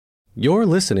You're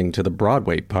listening to the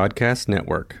Broadway Podcast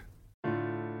Network.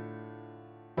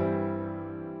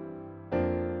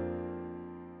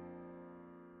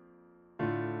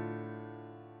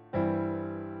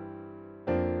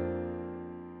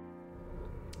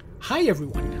 Hi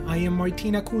everyone, I am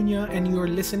Martina Cunha and you're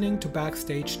listening to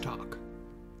Backstage Talk.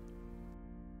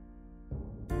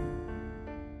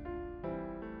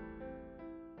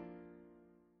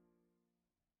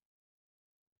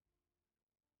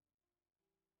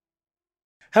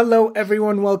 Hello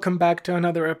everyone, welcome back to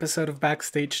another episode of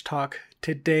Backstage Talk.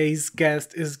 Today's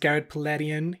guest is Garrett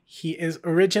Poladian. He is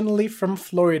originally from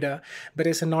Florida, but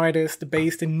is an artist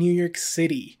based in New York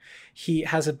City. He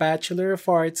has a Bachelor of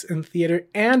Arts in Theater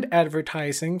and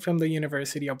Advertising from the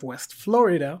University of West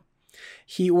Florida.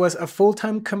 He was a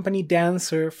full-time company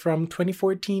dancer from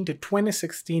 2014 to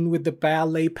 2016 with the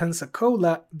Ballet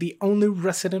Pensacola, the only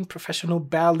resident professional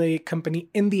ballet company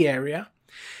in the area.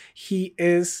 He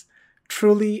is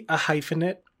truly a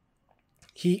hyphenate.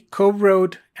 He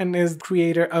co-wrote and is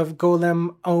creator of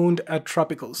Golem Owned a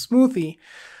Tropical Smoothie,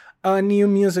 a new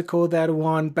musical that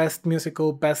won Best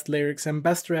Musical, Best Lyrics, and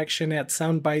Best Direction at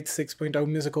Soundbite 6.0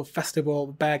 Musical Festival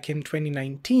back in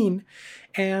 2019.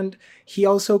 And he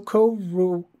also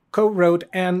co-wrote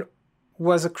and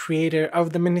was a creator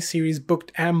of the miniseries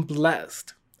Booked and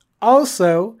Blessed.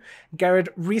 Also, Garrett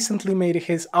recently made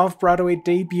his off-Broadway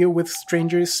debut with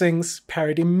Stranger Things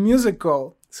parody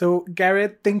musical. So,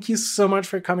 Garrett, thank you so much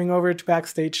for coming over to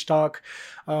Backstage Talk.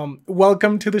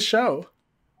 Welcome to the show.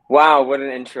 Wow, what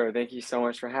an intro. Thank you so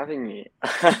much for having me.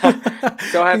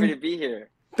 So happy to be here.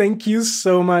 Thank you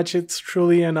so much. It's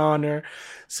truly an honor.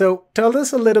 So, tell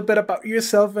us a little bit about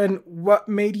yourself and what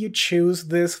made you choose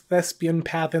this thespian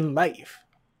path in life.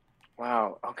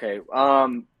 Wow, okay.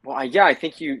 I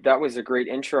think that was a great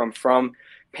intro. I'm from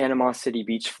Panama City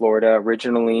Beach, Florida,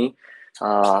 originally.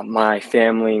 My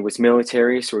family was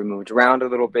military, so we moved around a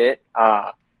little bit.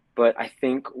 But I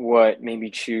think what made me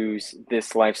choose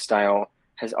this lifestyle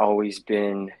has always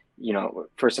been,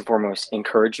 first and foremost,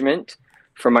 encouragement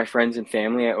from my friends and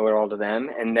family. I owe it all to them.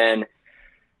 And then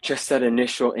just that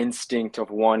initial instinct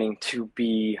of wanting to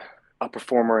be a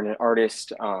performer and an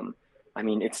artist.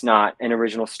 It's not an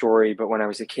original story, but when I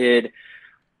was a kid,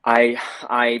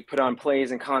 I put on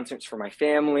plays and concerts for my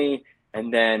family.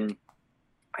 And then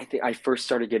I think I first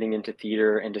started getting into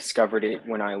theater and discovered it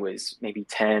when I was maybe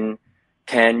 10,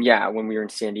 when we were in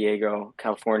San Diego,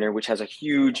 California, which has a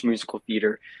huge musical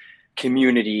theater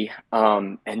community.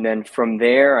 And then from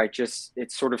there,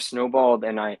 it sort of snowballed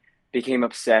and I became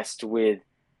obsessed with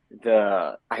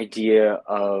the idea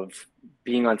of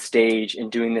being on stage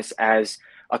and doing this as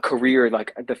a career.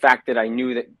 Like the fact that I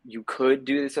knew that you could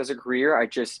do this as a career,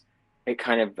 it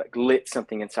kind of lit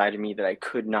something inside of me that I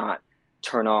could not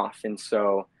turn off. And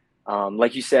so,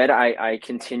 like you said, I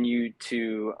continued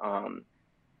to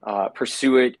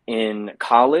pursue it in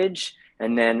college.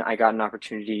 And then I got an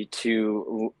opportunity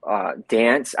to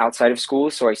dance outside of school.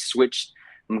 So I switched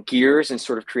gears and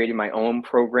sort of created my own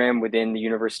program within the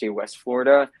University of West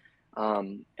Florida.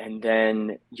 And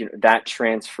then, that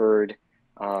transferred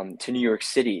to New York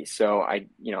City. So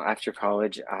after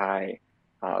college, I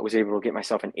was able to get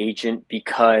myself an agent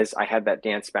because I had that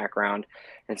dance background.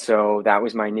 And so that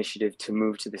was my initiative to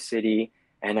move to the city.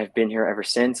 And I've been here ever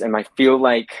since. And I feel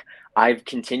like I've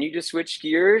continued to switch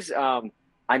gears.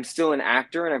 I'm still an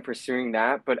actor and I'm pursuing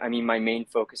that. But my main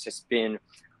focus has been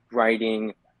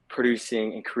writing,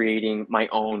 producing, and creating my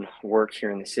own work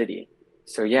here in the city.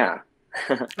 So, yeah.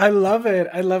 I love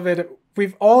it.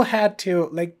 We've all had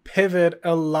to pivot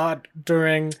a lot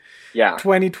during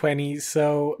 2020.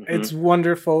 So It's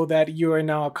wonderful that you are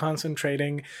now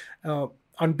concentrating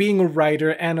on being a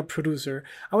writer and a producer.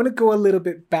 I want to go a little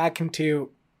bit back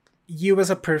into you as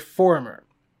a performer.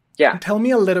 Yeah. Tell me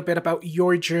a little bit about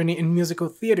your journey in musical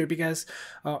theater, because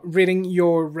reading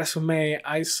your resume,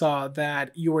 I saw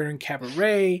that you were in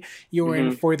Cabaret, you were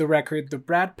in For the Record, The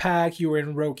Brat Pack, you were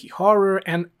in Rocky Horror,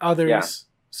 and others. Yeah.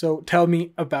 So tell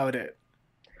me about it.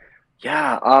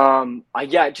 Yeah.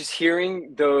 Just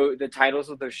hearing the titles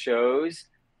of those shows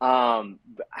I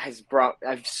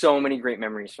have so many great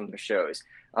memories from those shows.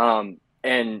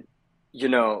 And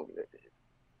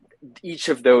each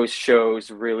of those shows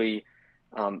really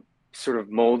sort of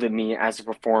molded me as a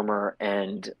performer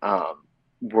and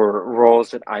were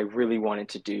roles that I really wanted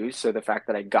to do. So the fact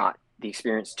that I got the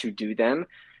experience to do them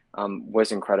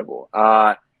was incredible.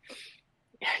 The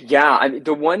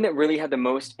one that really had the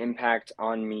most impact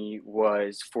on me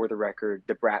was, For the Record,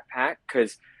 The Brat Pack,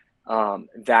 because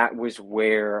that was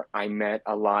where I met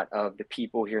a lot of the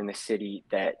people here in the city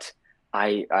that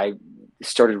I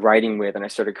started writing with and I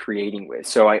started creating with.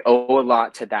 So I owe a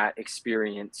lot to that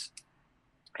experience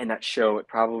and that show. It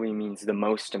probably means the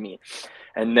most to me.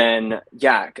 And then,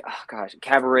 yeah, oh gosh,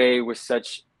 Cabaret was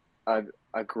such a,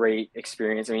 a great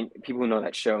experience. I mean, people who know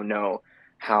that show know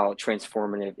how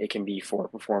transformative it can be for a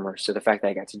performer. So the fact that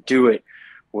I got to do it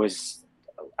was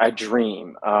a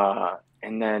dream.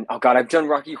 And then, oh God, I've done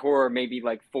Rocky Horror maybe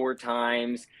like 4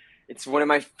 times. It's one of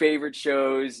my favorite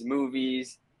shows,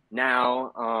 movies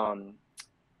now.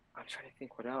 I'm trying to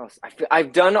think what else.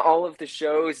 I've done all of the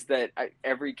shows that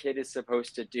every kid is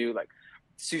supposed to do. Like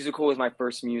Seussical was my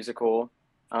first musical.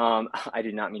 I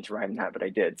did not mean to rhyme that, but I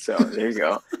did. So there you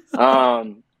go.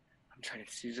 I'm trying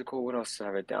to Seussical. What else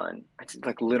have I done? I did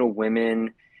like Little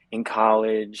Women in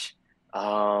college.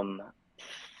 I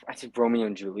did Romeo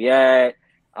and Juliet.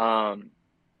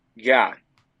 Yeah,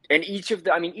 and each of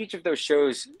those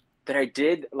shows that I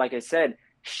did, like I said,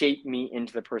 shaped me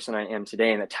into the person I am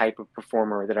today and the type of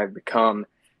performer that I've become.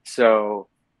 So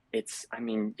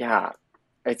yeah,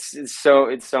 it's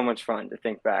so much fun to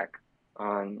think back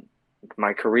on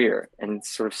my career and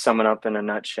sort of sum it up in a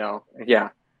nutshell. Yeah.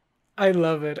 I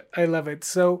love it. I love it.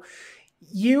 So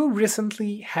you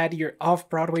recently had your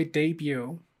off-Broadway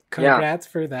debut. Yeah. Congrats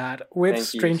for that with Thank you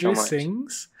so Stranger much.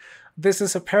 Things. This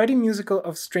is a parody musical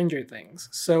of Stranger Things.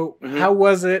 So how Mhm.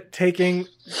 was it taking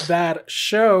that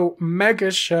show,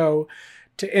 mega show,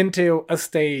 into a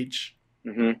stage?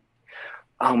 Mhm.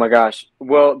 Oh my gosh.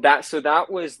 Well, that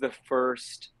was the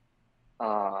first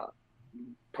uh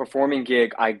performing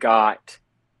gig I got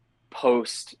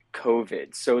post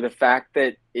COVID. So the fact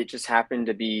that it just happened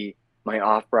to be my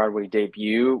off Broadway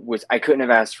debut was, I couldn't have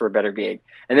asked for a better gig.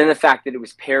 And then the fact that it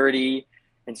was parody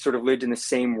and sort of lived in the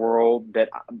same world that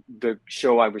the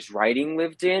show I was writing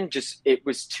lived in, just it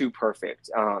was too perfect.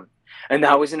 And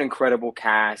that was an incredible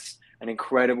cast, an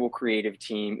incredible creative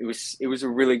team. It was a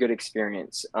really good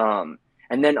experience. And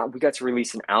then we got to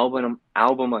release an album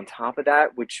on top of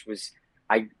that, which was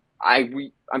I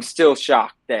I'm still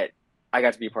shocked that I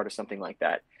got to be a part of something like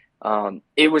that.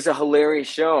 It was a hilarious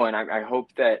show, and I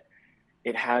hope that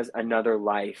it has another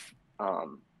life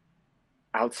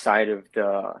outside of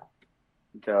the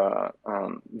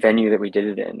venue that we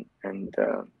did it in, and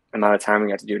the amount of time we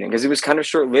got to do it in, because it was kind of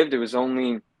short lived.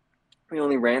 We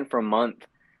only ran for a month,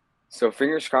 so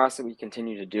fingers crossed that we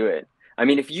continue to do it. I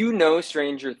mean, if you know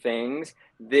Stranger Things,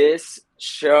 this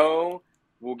show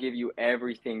will give you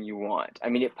everything you want. I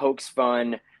mean, it pokes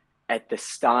fun at the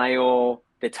style,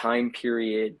 the time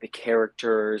period, the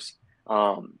characters,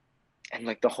 and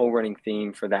like the whole running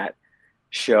theme for that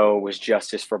show was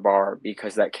justice for Barb,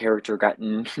 because that character got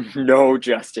no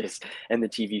justice in the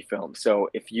TV film. So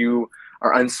if you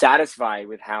are unsatisfied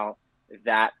with how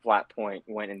that plot point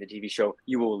went in the TV show,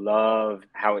 you will love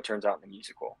how it turns out in the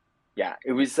musical. Yeah,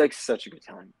 it was like such a good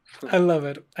time. I love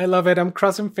it. I love it. I'm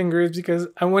crossing fingers because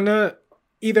I want to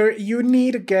either you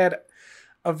need to get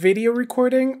a video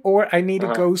recording or I need to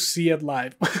Uh-huh. go see it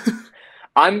live.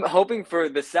 I'm hoping for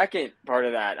the second part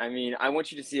of that. I mean, I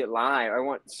want you to see it live. I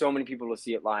want so many people to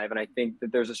see it live, and I think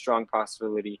that there's a strong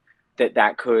possibility that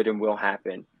that could and will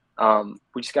happen.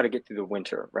 We just got to get through the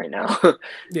winter right now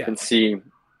Yeah. and see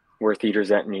where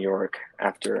theater's at in New York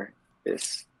after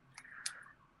this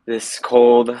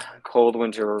cold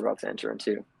winter we're about to enter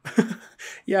into.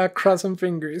 Yeah, crossing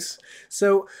fingers.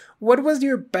 So, what was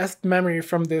your best memory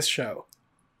from this show?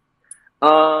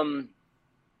 Um,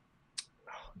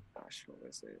 Gosh, what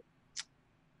was it?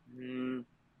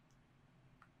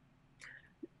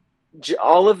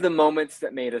 All of the moments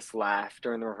that made us laugh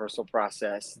during the rehearsal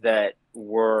process that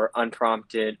were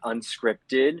unprompted,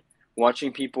 unscripted,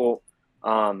 watching people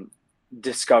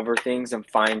discover things and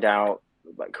find out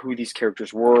like who these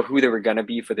characters were, who they were going to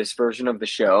be for this version of the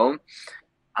show,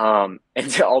 and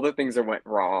all the things that went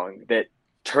wrong that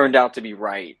turned out to be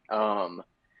right. All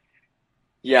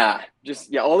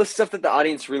the stuff that the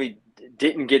audience really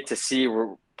didn't get to see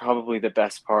were probably the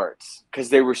best parts, because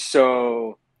they were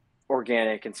so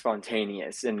organic and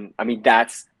spontaneous. And I mean,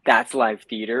 that's live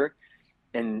theater,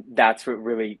 and that's what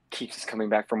really keeps us coming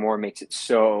back for more, makes it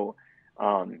so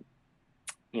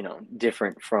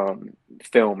different from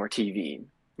film or TV.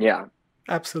 Yeah.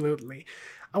 Absolutely.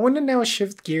 I want to now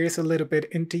shift gears a little bit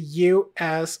into you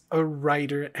as a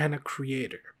writer and a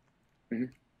creator. Mm-hmm.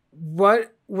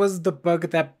 What was the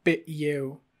bug that bit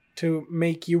you to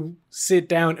make you sit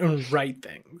down and write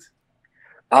things?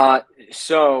 I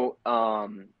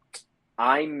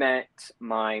met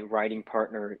my writing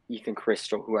partner, Ethan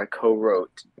Crystal, who I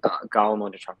co-wrote Gollum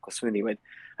on the Tropical Smoothie with.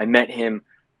 I met him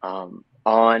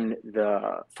on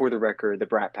the For the Record, the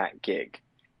Brat Pack gig.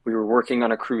 We were working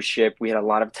on a cruise ship. We had a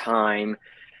lot of time.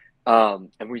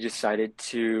 And we decided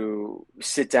to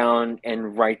sit down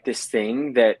and write this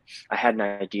thing that I had an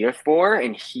idea for,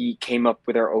 and he came up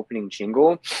with our opening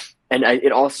jingle, and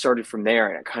it all started from there,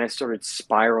 and it kind of started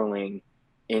spiraling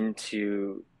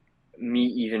into me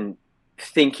even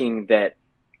thinking that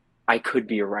I could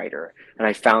be a writer, and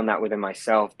I found that within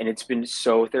myself, and it's been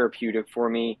so therapeutic for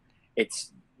me.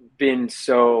 It's been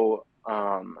so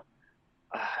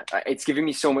it's given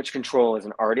me so much control as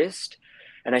an artist,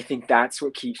 and I think that's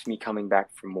what keeps me coming back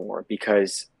for more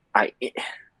because I it,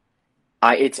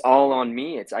 it's all on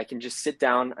me. It's I can just sit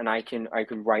down and I can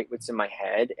write what's in my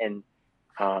head, and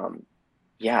um,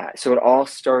 yeah. So it all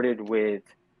started with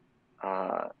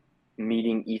uh,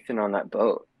 meeting Ethan on that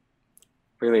boat.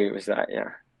 Really, it was that.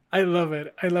 Yeah. I love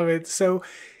it. I love it. So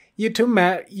you two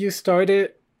met, you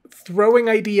started throwing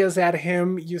ideas at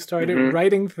him, you started hmm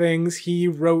writing things, he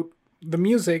wrote the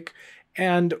music,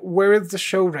 and where is the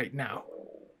show right now?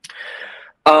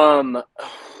 Um,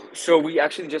 so we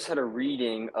actually just had a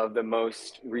reading of the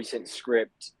most recent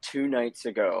script 2 nights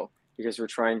ago because we're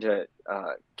trying to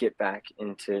get back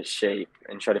into shape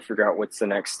and try to figure out what's the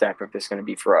next step if this is going to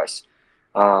be for us.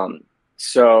 Um,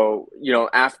 so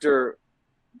after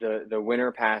the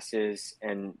winter passes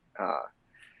and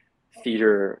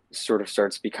theater sort of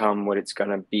starts to become what it's going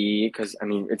to be, because I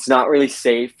mean it's not really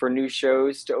safe for new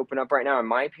shows to open up right now in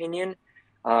my opinion.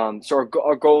 So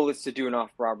our goal is to do an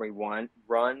off-Broadway one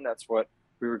run. That's what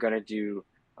we were going to do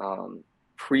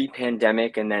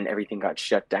pre-pandemic, and then everything got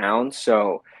shut down.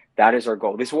 So that is our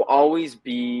goal. This will always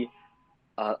be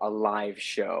a live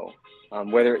show,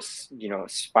 whether it's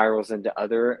spirals into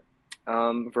other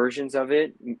versions of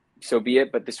it, so be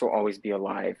it. But this will always be a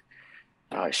live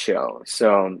show.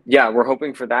 So yeah, we're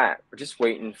hoping for that. We're just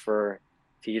waiting for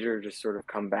theater to sort of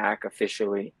come back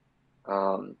officially.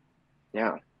 Um,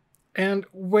 yeah. And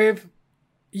with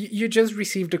you just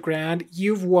received a grant,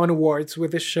 you've won awards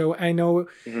with this show. I know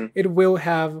hmm it will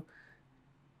have,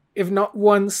 if not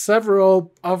one,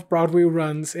 several off Broadway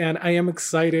runs, and I am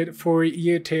excited for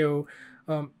you to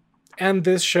um, and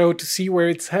this show to see where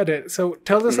it's headed. So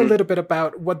tell us a hmm little bit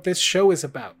about what this show is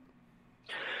about.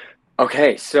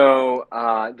 Okay, so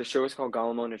the show is called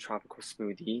Gollum and a Tropical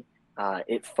Smoothie.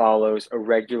 It follows a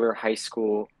regular high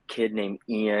school kid named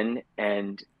Ian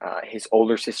and his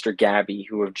older sister Gabby,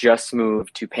 who have just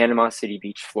moved to Panama City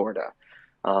Beach, Florida.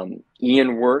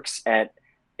 Ian works at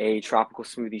a tropical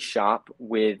smoothie shop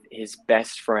with his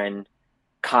best friend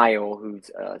Kyle, who's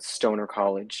a stoner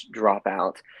college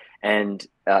dropout, and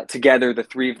together the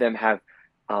three of them have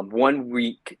 1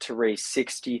 week to raise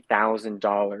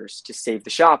 $60,000 to save the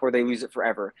shop, or they lose it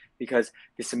forever because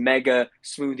this mega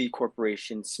smoothie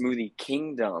corporation, Smoothie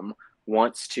Kingdom,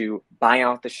 wants to buy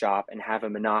out the shop and have a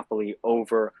monopoly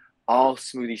over all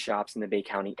smoothie shops in the Bay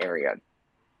County area.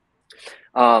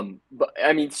 But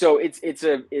I mean, so it's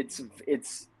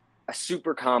a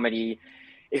super comedy.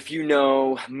 If you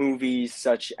know movies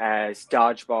such as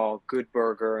Dodgeball, Good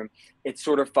Burger, it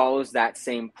sort of follows that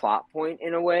same plot point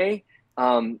in a way.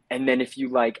 And then if you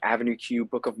like Avenue Q,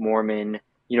 Book of Mormon,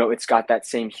 it's got that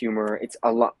same humor. It's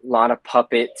a lot of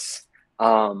puppets.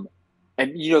 Um,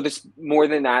 and this more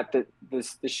than that,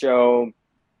 the show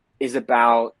is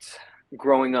about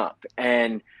growing up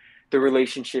and the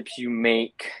relationships you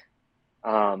make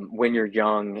when you're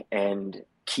young, and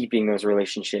keeping those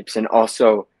relationships, and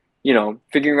also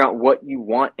figuring out what you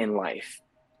want in life,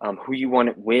 who you want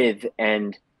it with,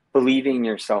 and believing in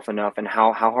yourself enough, and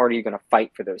how hard are you going to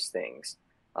fight for those things.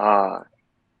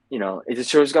 The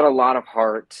show's got a lot of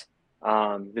heart.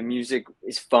 The music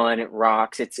is fun, it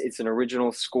rocks. It's an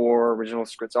original score, original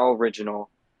script, it's all original.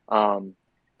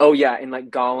 Oh yeah, and like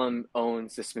Gollum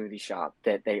owns the smoothie shop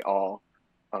that they all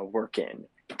work in.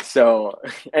 So,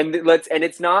 and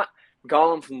it's not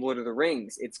Gollum from Lord of the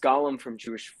Rings. It's Gollum from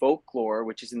Jewish folklore,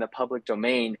 which is in the public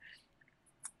domain.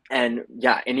 And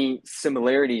yeah, any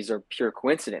similarities are pure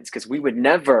coincidence because we would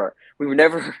never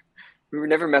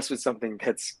mess with something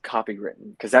that's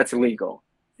copywritten because that's illegal.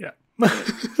 Yeah. Yeah,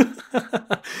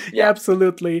 Yeah,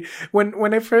 absolutely.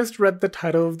 When I first read the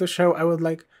title of the show, I was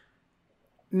like,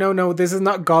 no, this is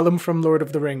not Gollum from Lord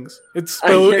of the Rings. It's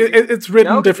spelled, yeah, it's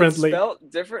written no, because it's differently.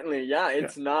 spelled differently. Yeah, Yeah.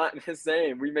 it's not the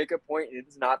same. We make a point;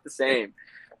 it's not the same.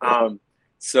 Um,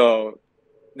 so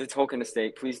the Tolkien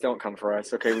estate, please don't come for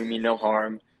us. Okay, we mean no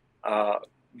harm. Uh,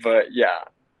 but yeah,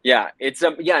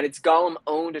 and it's Gollum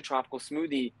owned a tropical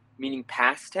smoothie, meaning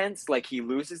past tense. Like he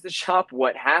loses the shop.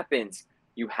 What happens?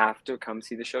 You have to come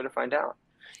see the show to find out.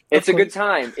 Of It's a good course.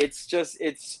 time. It's just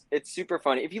it's super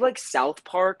funny. If you like South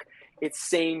Park, it's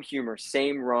same humor,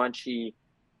 same raunchy,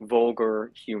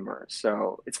 vulgar humor.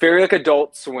 So it's very like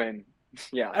Adult Swim.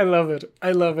 Yeah. I love it.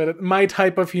 I love it. My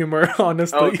type of humor, Oh,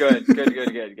 honestly. good, good,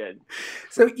 good, good, good.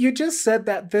 So you just said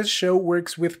that this show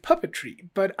works with puppetry,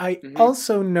 but I Hmm.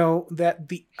 also know that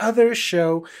the other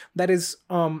show that is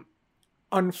on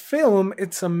film,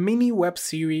 it's a mini web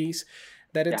series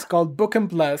that it's Yeah. called Book and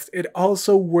Blessed. It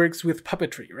also works with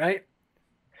puppetry, right?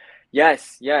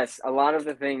 Yes, yes. A lot of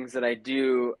the things that I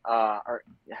do are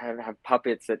have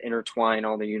puppets that intertwine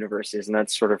all the universes, and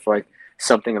that's sort of like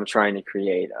something I'm trying to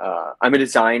create. I'm a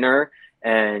designer,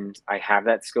 and I have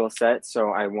that skill set, so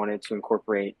I wanted to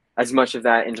incorporate as much of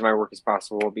that into my work as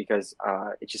possible because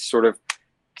it just sort of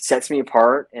sets me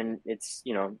apart, and it's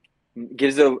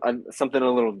gives a something a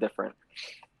little different.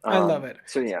 I love it.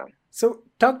 So yeah. So,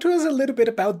 talk to us a little bit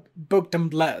about Booked and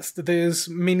Blessed, this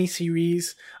mini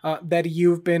series that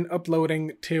you've been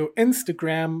uploading to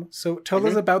Instagram. So, tell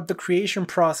us Mhm. about the creation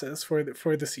process for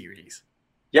the series.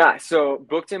 Yeah, so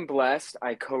Booked and Blessed,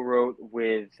 I co-wrote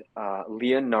with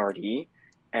Leah Nardi,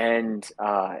 and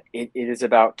it is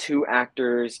about two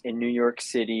actors in New York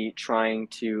City trying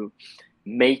to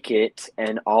make it,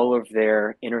 and all of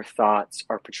their inner thoughts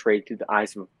are portrayed through the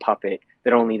eyes of a puppet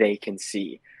that only they can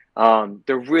see.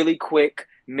 They're really quick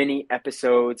mini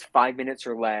episodes, 5 minutes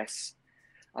or less.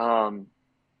 Um,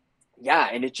 yeah,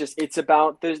 and it's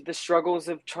about the struggles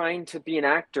of trying to be an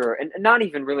actor, and not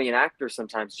even really an actor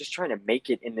sometimes, just trying to make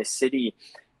it in this city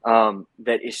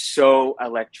that is so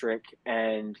electric,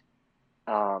 and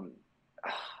um,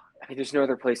 I mean there's no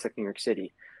other place like New York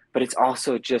City, but it's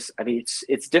also just, I mean,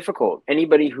 it's difficult.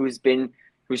 Anybody who's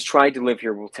tried to live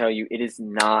here will tell you it is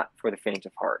not for the faint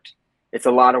of heart. It's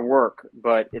a lot of work,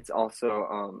 but it's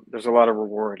also there's a lot of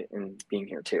reward in being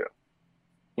here too.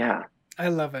 Yeah. I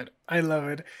love it. I love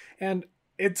it. And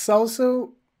it's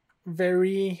also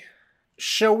very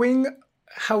showing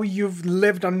how you've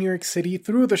lived on New York City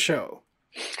through the show.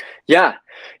 Yeah.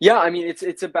 Yeah, I mean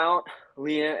it's about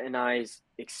Leah and I's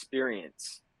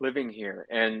experience living here,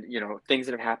 and things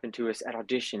that have happened to us at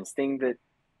auditions, things that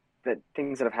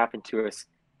have happened to us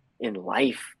in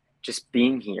life just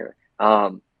being here.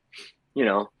 You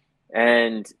know,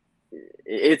 and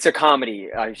it's a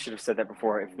comedy. I should have said that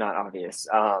before if not obvious.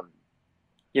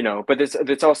 But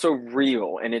it's also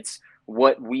real, and it's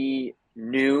what we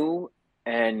knew,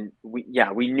 and we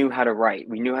knew how to write.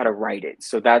 We knew how to write it.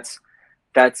 So that's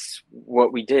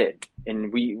what we did,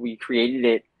 and we created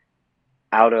it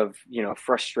out of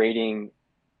frustrating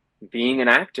being an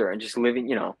actor and just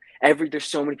living. There's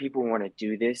so many people who want to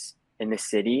do this in the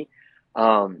city,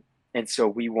 and so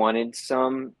we wanted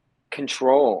some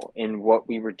control in what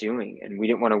we were doing, and we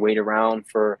didn't want to wait around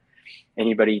for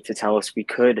anybody to tell us we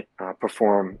could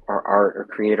perform our art or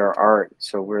create our art.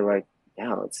 So we're like,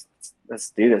 yeah, let's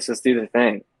do this. Let's do the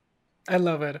thing. I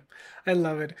love it. I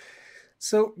love it.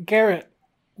 So, Garrett,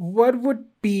 what would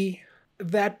be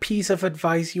that piece of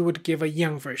advice you would give a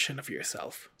young version of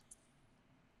yourself?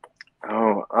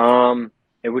 Oh,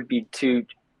 it would be to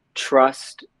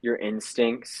trust your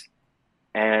instincts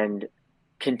and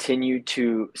continue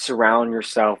to surround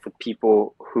yourself with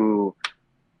people who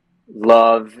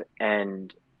love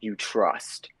and you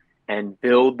trust, and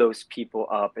build those people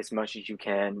up as much as you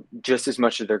can, just as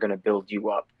much as they're going to build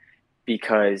you up,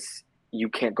 because you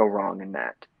can't go wrong in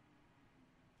that.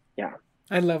 Yeah.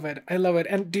 I love it. I love it.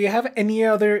 And do you have any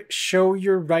other show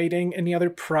you're writing, any other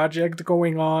project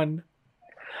going on?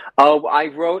 Oh, I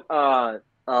wrote a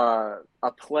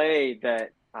play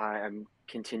that I'm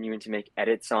continuing to make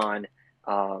edits on.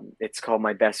 It's called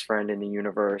My Best Friend in the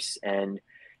Universe, and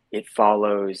it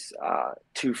follows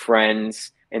two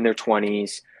friends in their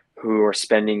 20s who are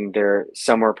spending their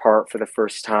summer apart for the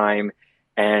first time,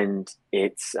 and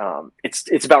it's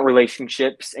about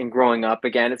relationships and growing up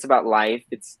again. It's about life.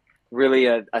 It's really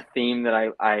a theme that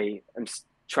I am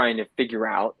trying to figure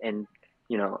out, and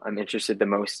I'm interested the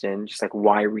most in, just like,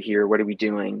 why are we here? What are we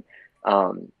doing?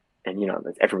 And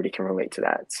everybody can relate to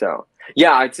that. So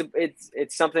yeah,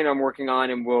 it's something I'm working on,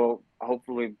 and we'll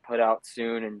hopefully put out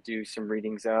soon and do some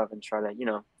readings of, and try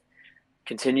to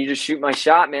continue to shoot my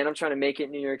shot, man. I'm trying to make it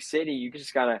in New York City. You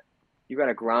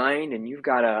gotta grind, and you've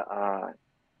gotta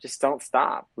just don't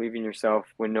stop. Believe in yourself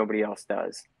when nobody else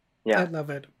does. I Yeah. love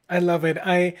it. I love it.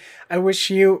 I wish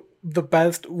you the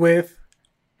best with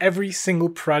every single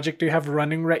project you have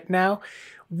running right now.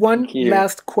 One Thank you.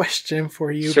 last question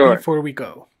for you Sure. before we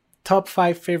go. Top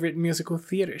five favorite musical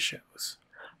theater shows.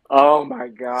 Oh my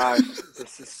gosh,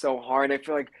 this is so hard. I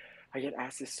feel like I get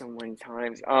asked this so many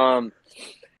times.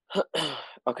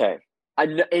 Okay.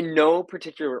 In no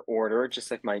particular order,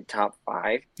 just like my top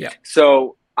five. Yeah.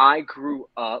 So I grew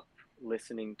up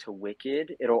listening to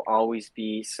Wicked. It'll always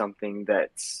be something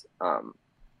that's,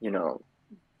 you know,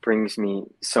 brings me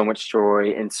so much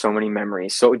joy and so many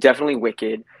memories. So definitely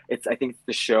Wicked. I think it's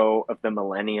the show of the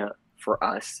millennia for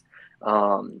us.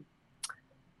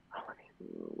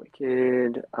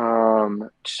 Wicked.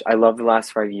 I love the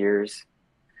last 5 years.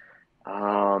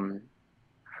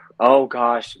 Oh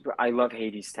gosh, I love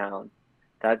Hadestown.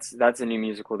 That's a new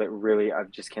musical that really I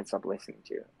just can't stop listening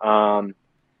to. I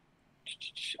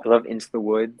love Into the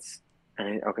Woods.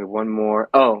 And okay, one more.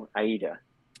 Oh, Aida.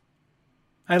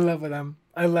 I love them.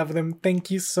 I love them.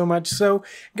 Thank you so much. So,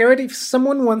 Garrett, if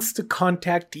someone wants to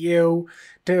contact you,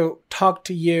 to talk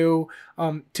to you,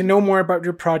 to know more about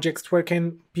your projects, where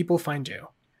can people find you?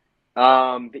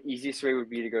 The easiest way would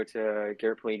be to go to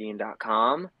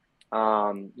garrettpoladian.com.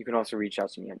 You can also reach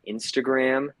out to me on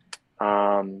Instagram.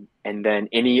 And then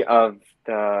any of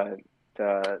the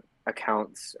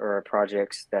accounts or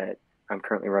projects that I'm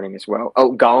currently running as well.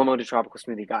 Oh,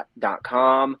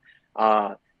 GallimOTheTropicalSmoothie.com,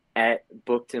 at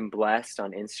Booked and Blessed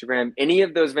on Instagram. Any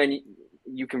of those venues,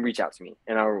 you can reach out to me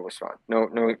and I will respond. No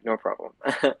problem.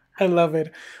 I love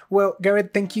it. Well,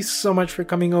 Garrett, thank you so much for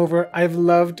coming over. I've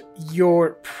loved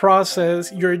your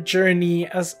process, your journey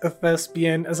as a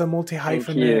thespian, as a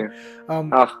multi-hyphenate.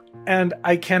 And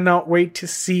I cannot wait to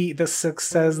see the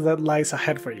success that lies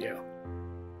ahead for you.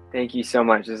 Thank you so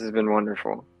much. This has been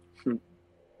wonderful.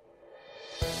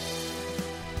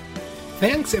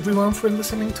 Thanks everyone for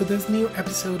listening to this new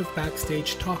episode of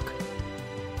Backstage Talk.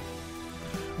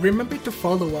 Remember to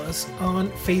follow us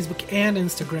on Facebook and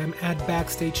Instagram at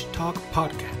Backstage Talk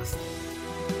Podcast.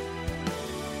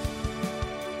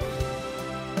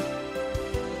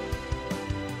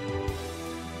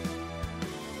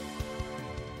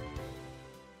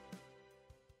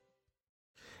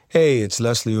 Hey, it's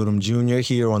Leslie Odom Jr.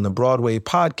 here on the Broadway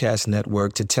Podcast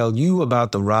Network to tell you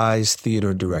about the Rise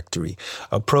Theater Directory,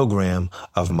 a program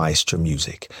of Maestro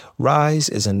Music. Rise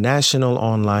is a national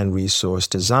online resource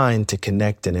designed to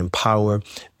connect and empower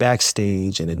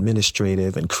backstage and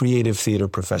administrative and creative theater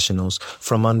professionals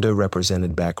from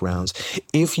underrepresented backgrounds.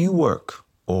 If you work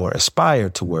or aspire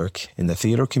to work in the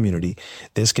theater community,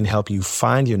 this can help you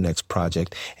find your next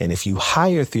project. And if you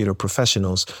hire theater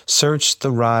professionals, search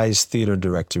the Rise Theater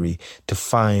Directory to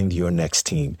find your next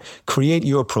team. Create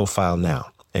your profile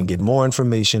now and get more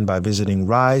information by visiting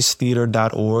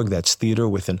risetheater.org. That's theater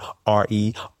with an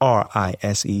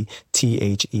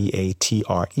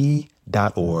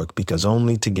RERISETHEATRE.org, because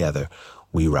only together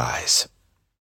we rise.